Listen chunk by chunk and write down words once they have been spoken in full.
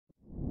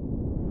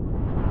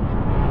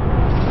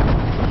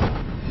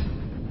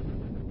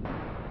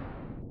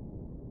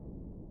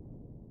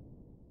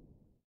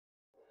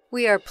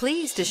We are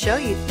pleased to show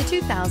you the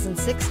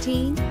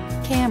 2016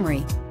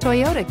 Camry.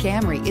 Toyota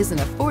Camry is an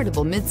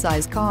affordable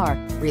midsize car,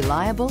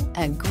 reliable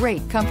and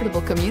great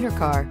comfortable commuter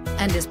car,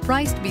 and is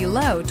priced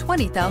below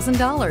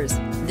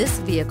 $20,000. This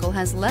vehicle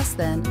has less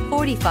than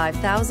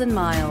 45,000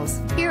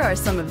 miles. Here are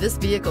some of this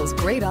vehicle's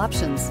great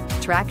options: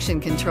 traction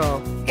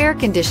control, air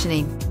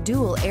conditioning,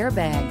 dual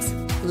airbags,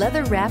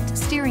 leather-wrapped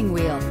steering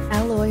wheel,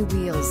 alloy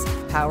wheels,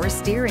 power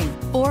steering,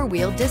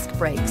 four-wheel disc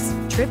brakes,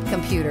 trip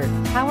computer,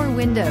 power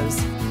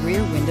windows,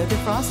 rear window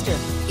defroster.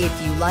 If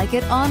you like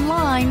it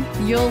online,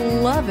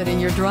 you'll love it in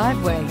your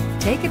driveway.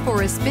 Take it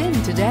for a spin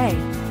today.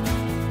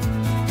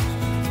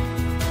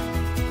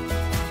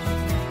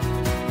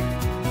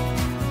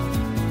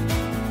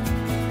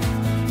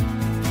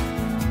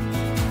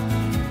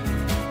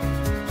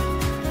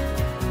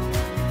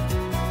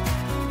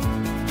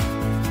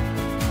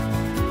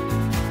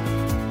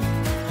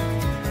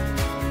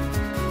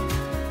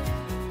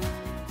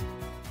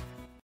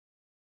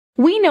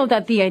 We know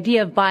that the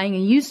idea of buying a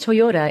used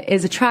Toyota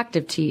is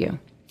attractive to you.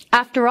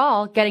 After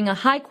all, getting a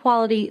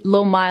high-quality,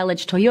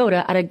 low-mileage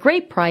Toyota at a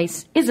great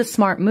price is a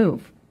smart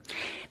move.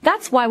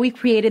 That's why we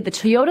created the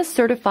Toyota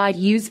Certified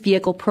Used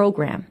Vehicle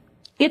Program.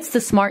 It's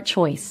the smart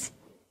choice.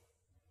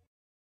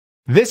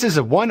 This is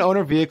a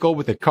one-owner vehicle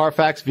with a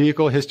CARFAX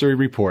Vehicle History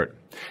Report.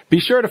 Be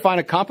sure to find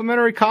a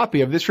complimentary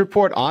copy of this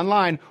report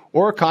online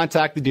or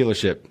contact the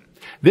dealership.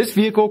 This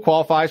vehicle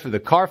qualifies for the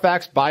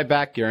CARFAX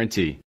Buyback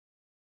Guarantee.